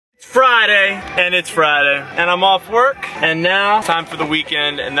Friday, and it's Friday, and I'm off work, and now time for the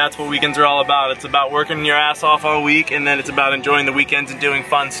weekend, and that's what weekends are all about. It's about working your ass off all week, and then it's about enjoying the weekends and doing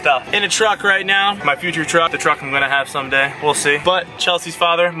fun stuff. In a truck right now, my future truck, the truck I'm gonna have someday, we'll see. But Chelsea's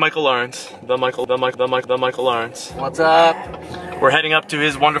father, Michael Lawrence, the Michael Lawrence. What's up? We're heading up to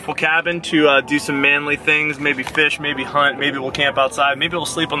his wonderful cabin to do some manly things, maybe fish, maybe hunt, maybe we'll camp outside, maybe we'll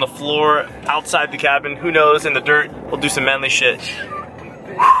sleep on the floor outside the cabin, who knows, in the dirt. We'll do some manly shit.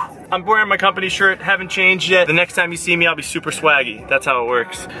 I'm wearing my company shirt, haven't changed yet. The next time you see me, I'll be super swaggy. That's how it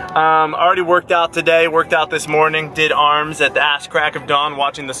works. Already worked out today, worked out this morning, did arms at the ass crack of dawn,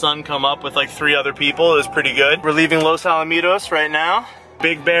 watching the sun come up with like 3 other people. It was pretty good. We're leaving Los Alamitos right now.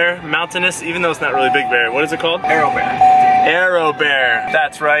 Big Bear, mountainous, even though it's not really Big Bear. What is it called? Arrow Bear. Arrow Bear,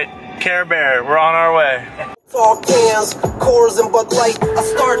 that's right. Care Bear, we're on our way. All cans, cores and Bud Light. I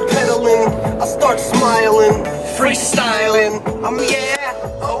start pedaling, I start smiling, freestyling. Yeah,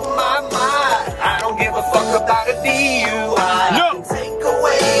 oh my. I don't give a fuck about a DUI. No. You can take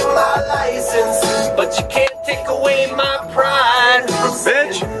away my license, but you can't take away my pride.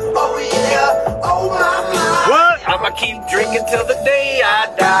 Bitch. Oh yeah, oh my. What? I'ma keep drinking till the day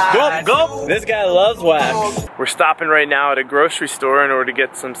I die. Gulp, gulp. This guy loves wax. We're stopping right now at a grocery store in order to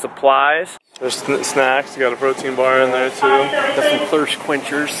get some supplies. There's snacks, you got a protein bar in there too. Got some thirst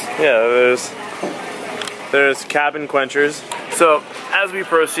quenchers. Yeah, there's cabin quenchers. So, as we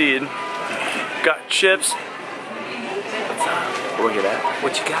proceed, got chips. Look at that.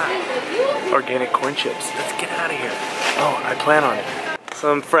 What you got? Organic corn chips. Let's get out of here. Oh, I plan on it.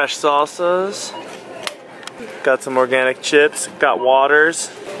 Some fresh salsas. Got some organic chips. Got waters.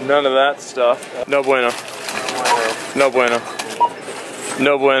 None of that stuff. No bueno. No bueno.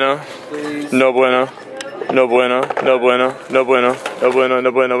 No bueno. Please. No bueno. No bueno. No bueno. No bueno. No bueno.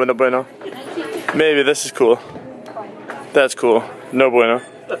 No bueno. No bueno. Maybe this is cool. That's cool. No bueno.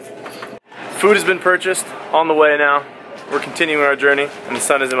 Food has been purchased. On the way now. We're continuing our journey, and the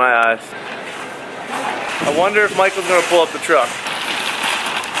sun is in my eyes. I wonder if Michael's gonna pull up the truck.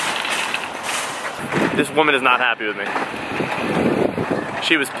 This woman is not happy with me.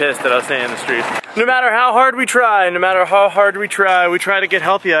 She was pissed that I was staying in the street. No matter how hard we try, we try to get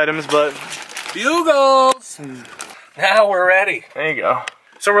healthy items, but... Bugles! Now we're ready. There you go.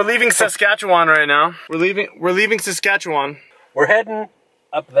 So we're leaving Saskatchewan right now. We're leaving Saskatchewan. We're heading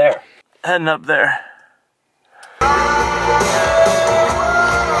up there. Heading up there.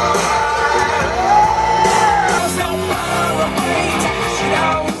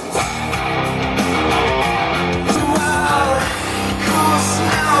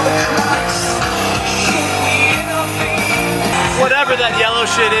 Whatever that yellow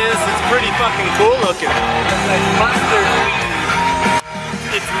shit is, it's pretty fucking cool looking. It's like mustard weed.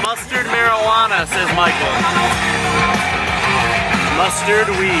 It's mustard marijuana, says Michael. Mustard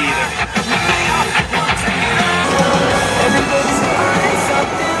weed.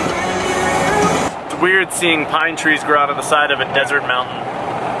 It's weird seeing pine trees grow out of the side of a desert mountain.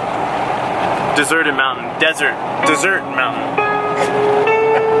 Deserted mountain. Desert mountain.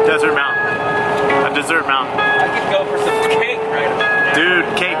 Desert mountain. A desert mountain. I could go for some cake right now. Dude,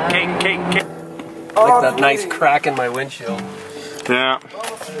 cake. Like that nice crack in my windshield. Yeah.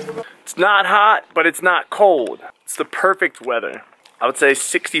 It's not hot, but it's not cold. It's the perfect weather. I would say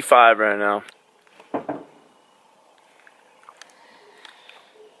 65 right now.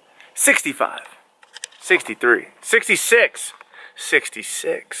 65. 63. 66.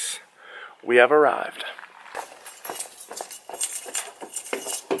 66. We have arrived.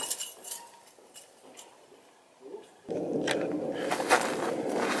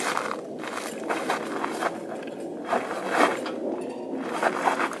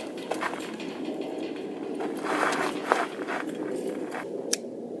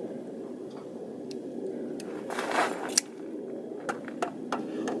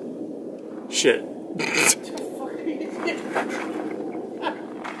 Shit.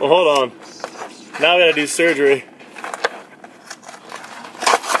 Well, hold on. Now I gotta do surgery.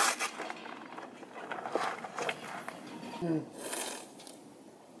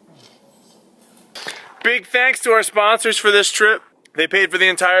 Big thanks to our sponsors for this trip. They paid for the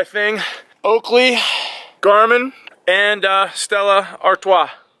entire thing. Oakley, Garmin, and Stella Artois.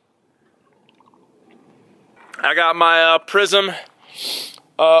 I got my Prism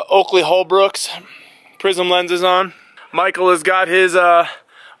Oakley Holbrooks Prism lenses on. Michael has got his, what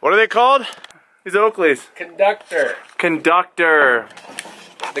are they called? These Oakleys. Conductor. Conductor.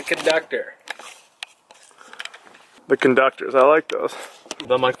 The conductor. The conductors, I like those.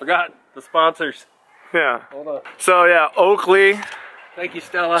 I forgot the sponsors. Yeah. Hold on. So yeah, Oakley Thank you,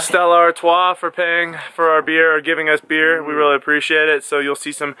 Stella. Stella Artois for paying for our beer or giving us beer. We really appreciate it. So you'll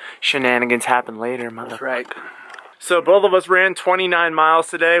see some shenanigans happen later, motherfucker. That's right. So both of us ran 29 miles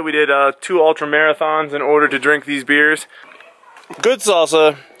today. We did 2 ultra marathons in order to drink these beers. Good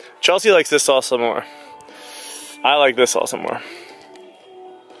salsa. Chelsea likes this salsa more. I like this salsa more.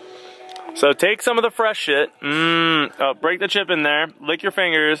 So take some of the fresh shit. Oh, break the chip in there. Lick your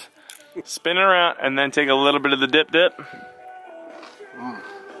fingers. Spin it around, and then take a little bit of the dip.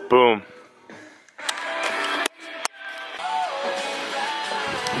 Boom.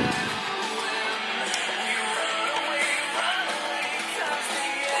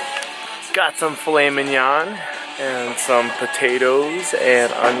 Got some filet mignon and some potatoes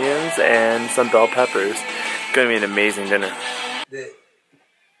and onions and some bell peppers. Gonna be an amazing dinner.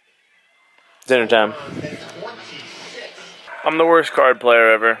 Dinner time. I'm the worst card player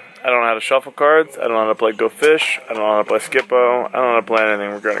ever. I don't know how to shuffle cards. I don't know how to play Go Fish. I don't know how to play Skippo. I don't know how to play anything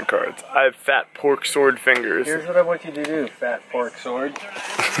regarding cards. I have fat pork sword fingers. Here's what I want you to do, fat pork sword.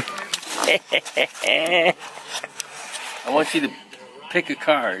 I want you to pick a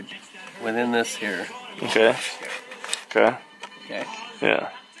card within this here. Okay. Okay. Okay. Yeah.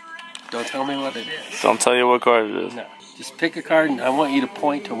 Don't tell me what it is. Don't tell you what card it is. No. Just pick a card and I want you to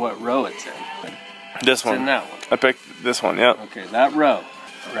point to what row it's in. This one. It's in that one. I picked this one, yep. Okay, that row.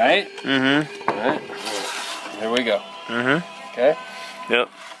 Right? Mm-hmm. Alright. Here we go. Mm-hmm. Okay? Yep.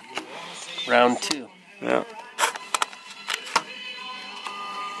 Round 2. Yep.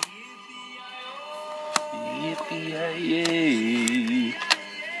 Yippee-yay.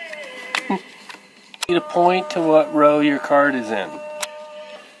 You to point to what row your card is in.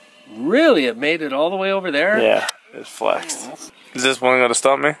 Really? It made it all the way over there? Yeah, it's flexed. Is this one gonna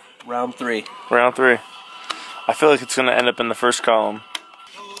stump me? Round 3. Round 3. I feel like it's gonna end up in the first column.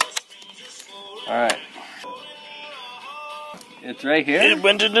 Alright. It's right here. It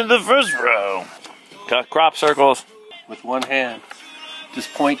went into the first row. Got crop circles. With one hand.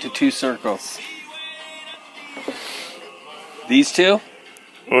 Just point to 2 circles. These 2?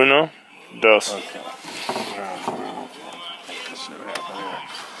 Uno, dos. Okay.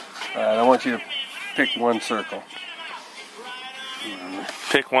 Alright, I want you to pick 1 circle.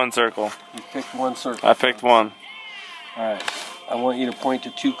 Pick 1 circle. You picked 1 circle. I picked 1. Alright. I want you to point to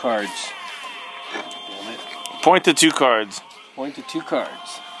 2 cards. Damn it. Point to 2 cards. Point to 2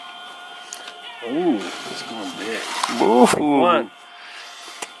 cards. Ooh, it's going big. Ooh. 1.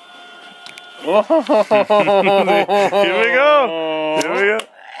 Here we go. Here we go.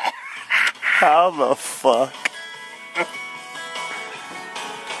 How the fuck?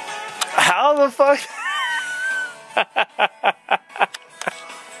 How the fuck?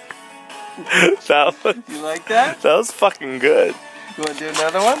 That was, You like that? that was fucking good. You want to do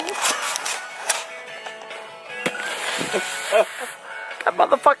another one? That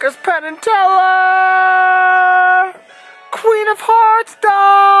motherfucker's Penn and Teller! Queen of Hearts,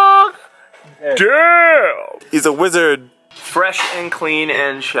 dog! Damn! He's a wizard. Fresh and clean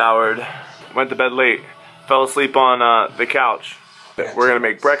and showered. Went to bed late. Fell asleep on the couch. We're gonna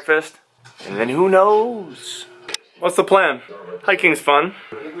make breakfast, and then who knows? What's the plan? Hiking's fun.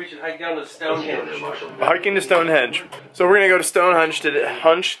 I think we should hike down to Stonehenge. Hiking to Stonehenge. So we're gonna go to Stonehenge today.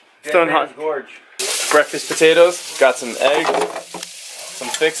 Stonehenge. Gorge. Breakfast potatoes. Got some eggs, some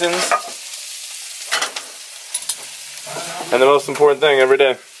fixins, and the most important thing every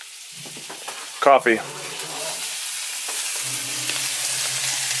day: coffee.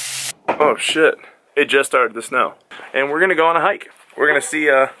 Oh shit! It just started to snow, and we're gonna go on a hike. We're gonna see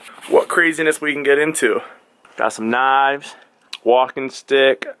what craziness we can get into. Got some knives, walking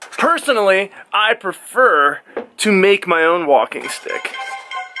stick. Personally, I prefer to make my own walking stick.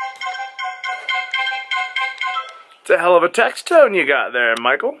 It's a hell of a text tone you got there,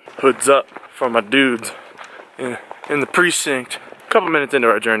 Michael. Hoods up for my dudes in the precinct. A couple minutes into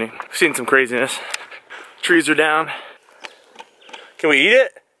our journey, we've seen some craziness. Trees are down. Can we eat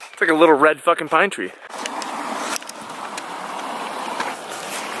it? It's like a little red fucking pine tree.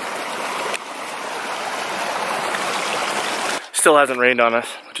 Still hasn't rained on us,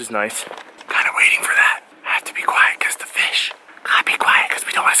 which is nice. Kind of waiting for that. I have to be quiet because the fish. Gotta be quiet because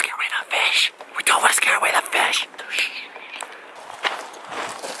we don't want to scare away the fish. We don't want to scare away the fish.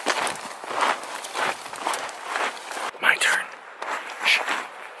 My turn. Shh.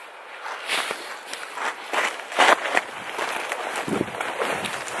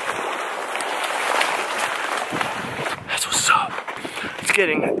 That's what's up. It's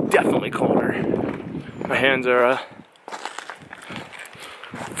getting definitely colder. My hands are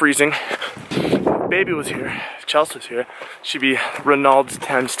freezing. Baby was here. Chelsea was here. She'd be Renault's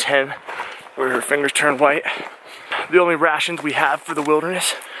times 10, where her fingers turn white. The only rations we have for the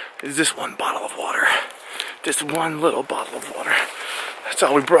wilderness is this one bottle of water. Just one little bottle of water. That's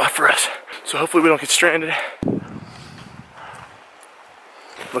all we brought for us. So hopefully we don't get stranded.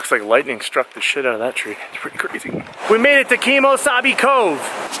 Looks like lightning struck the shit out of that tree. It's pretty crazy. We made it to Kimosabi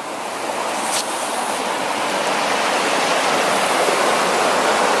Cove.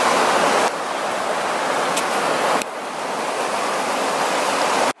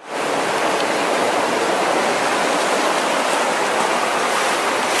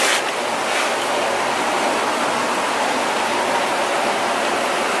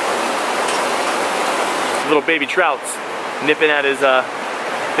 Little baby trouts nipping at his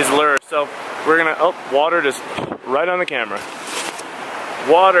lure. So we're gonna, oh, water just right on the camera.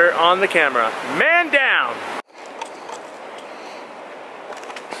 Water on the camera. Man down!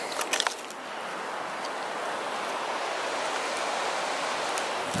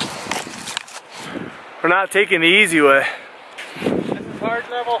 We're not taking the easy way. This is hard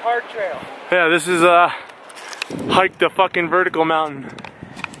level, hard trail. Yeah, this is hike the fucking vertical mountain.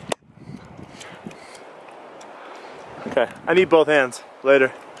 Okay, I need both hands.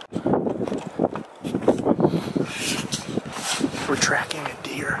 Later. We're tracking a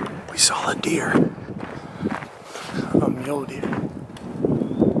deer. We saw a deer. A mule deer.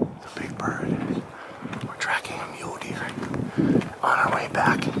 It's a big bird. We're tracking a mule deer on our way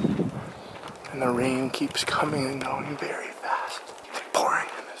back. And the rain keeps coming and going very fast. It's like pouring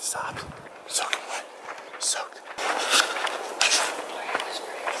and it stops. Soaking wet. Soaked.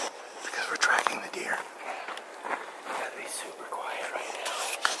 Because we're tracking the deer. Super quiet right now.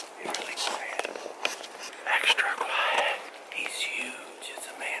 Be really quiet. Extra quiet. He's huge. It's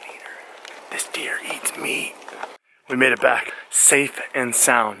a man eater. This deer eats meat. We made it back. Safe and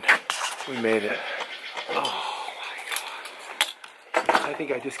sound. We made it. Oh my god. I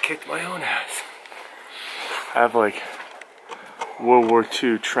think I just kicked my own ass. I have like World War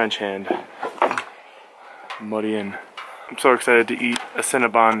II trench hand. Muddy in. I'm so excited to eat a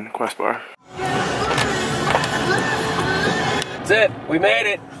Cinnabon Quest bar. That's it. We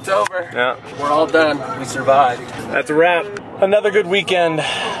made it. It's over. Yeah. We're all done. We survived. That's a wrap. Another good weekend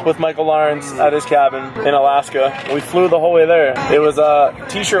with Michael Lawrence at his cabin in Alaska. We flew the whole way there. It was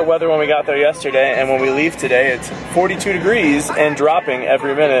t-shirt weather when we got there yesterday, and when we leave today, it's 42 degrees and dropping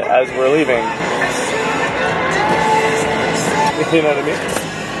every minute as we're leaving. You know what I mean?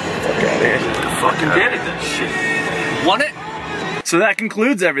 Fuck out of here. Fucking did it. That shit. Won it? So that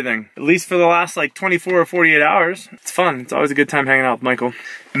concludes everything, at least for the last like 24 or 48 hours. It's fun. It's always a good time hanging out with Michael.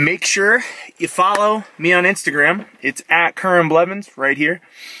 Make sure you follow me on Instagram. It's at Curran Blevins right here.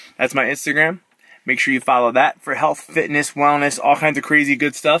 That's my Instagram. Make sure you follow that for health, fitness, wellness, all kinds of crazy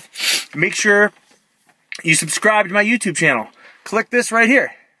good stuff. Make sure you subscribe to my YouTube channel. Click this right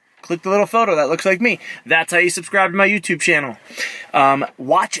here. Click the little photo that looks like me. That's how you subscribe to my YouTube channel.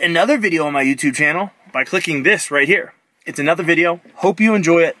 Watch another video on my YouTube channel by clicking this right here. It's another video. Hope you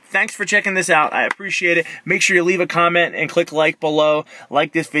enjoy it. Thanks for checking this out. I appreciate it. Make sure you leave a comment and click like below.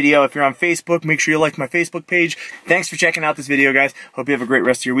 Like this video. If you're on Facebook, make sure you like my Facebook page. Thanks for checking out this video, guys. Hope you have a great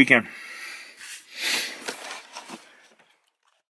rest of your weekend.